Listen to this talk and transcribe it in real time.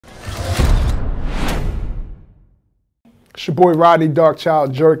It's your boy Rodney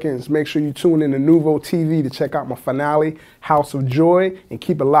Jerkins. Make sure you tune in to Nuvo TV to check out my finale, House of Joy, and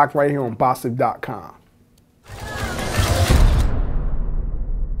keep it locked right here on BOSSIP.com.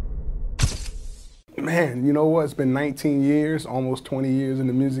 Man, you know what? It's been 19 years, almost 20 years in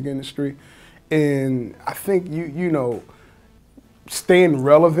the music industry. And I think, you know, staying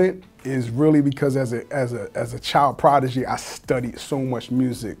relevant is really because as a child prodigy, I studied so much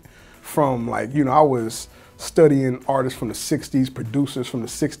music from, like, you know, I was studying artists from the 60s, producers from the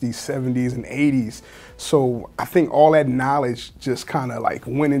 60s, 70s, and 80s. So I think all that knowledge just kind of like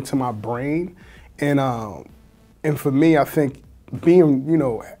went into my brain. And for me, I think being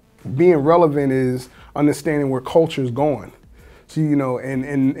relevant is understanding where culture is going. So, you know,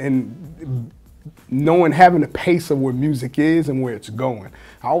 and knowing, having the pace of where music is and where it's going.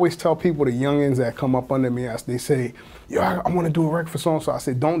 I always tell people, the youngins that come up under me, they say, yo, I want to do a record for so-and-so. I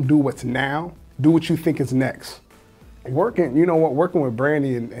say, don't do what's now, do what you think is next. Working, you know what, working with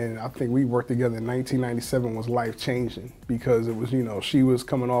Brandy, and I think we worked together in 1997 was life-changing, because it was, you know, she was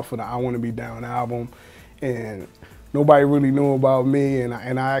coming off of the I Want to Be Down album, and nobody really knew about me, and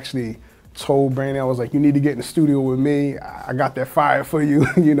I actually told Brandy, I was like, you need to get in the studio with me. I got that fire for you.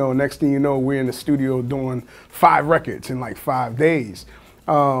 You know, next thing you know, we're in the studio doing 5 records in like 5 days.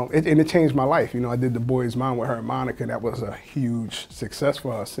 And it changed my life. You know, I did The Boy's Mind with her and Monica. That was a huge success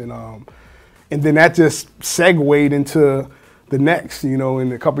for us. And then that just segued into the next, you know,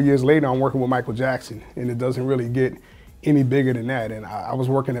 and a couple years later, I'm working with Michael Jackson, and it doesn't really get any bigger than that. And I was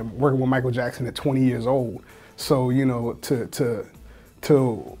working with Michael Jackson at 20 years old. So, you know,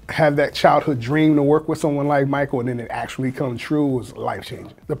 to have that childhood dream to work with someone like Michael and then it actually come true was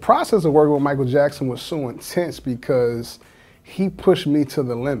life-changing. The process of working with Michael Jackson was so intense because he pushed me to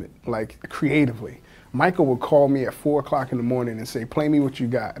the limit, like creatively. Michael would call me at 4 o'clock in the morning and say, play me what you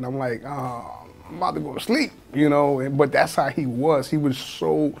got. And I'm like, oh, I'm about to go to sleep, you know? But that's how he was. He was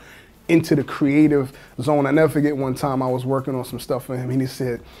so into the creative zone. I never forget one time I was working on some stuff for him and he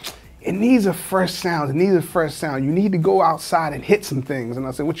said, it needs a fresh sound, it needs a fresh sound. You need to go outside and hit some things. And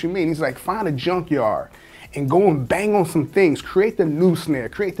I said, what you mean? He's like, find a junkyard and go and bang on some things, create the new snare,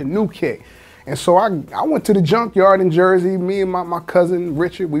 create the new kick. And so I went to the junkyard in Jersey. Me and my cousin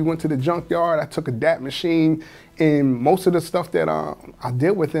Richard, we went to the junkyard. I took a DAT machine, and most of the stuff that I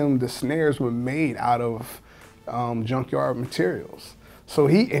did with him, the snares were made out of junkyard materials. So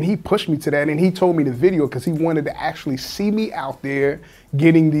he pushed me to that, and he told me the video because he wanted to actually see me out there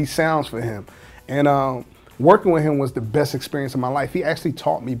getting these sounds for him. And working with him was the best experience of my life. He actually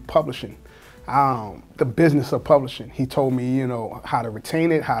taught me publishing, the business of publishing. He told me, you know, how to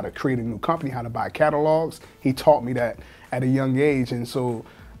retain it, how to create a new company, how to buy catalogs. He taught me that at a young age, and so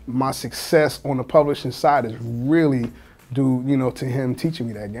my success on the publishing side is really due, you know, to him teaching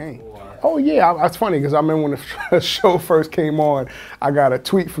me that game. Wow. Oh yeah, it's funny because I remember when the show first came on, I got a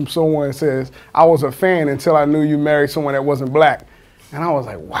tweet from someone that says, I was a fan until I knew you married someone that wasn't black. And I was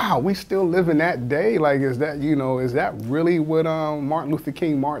like, wow, we still live in that day? Like, is that, you know, is that really what Martin Luther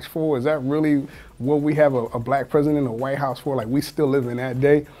King marched for? Is that really what we have a black president in the White House for? Like, we still live in that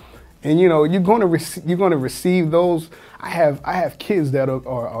day? And you know, you're gonna receive those. I have kids that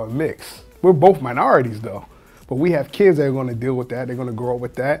are mixed. We're both minorities though. But we have kids that are going to deal with that. They're going to grow up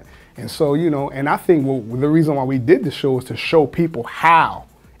with that. And so, you know, and I think the reason why we did the show is to show people how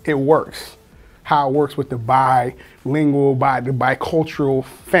it works with the bilingual, the bicultural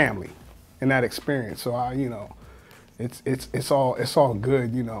family and that experience. So, you know, it's all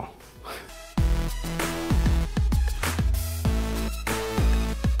good, you know.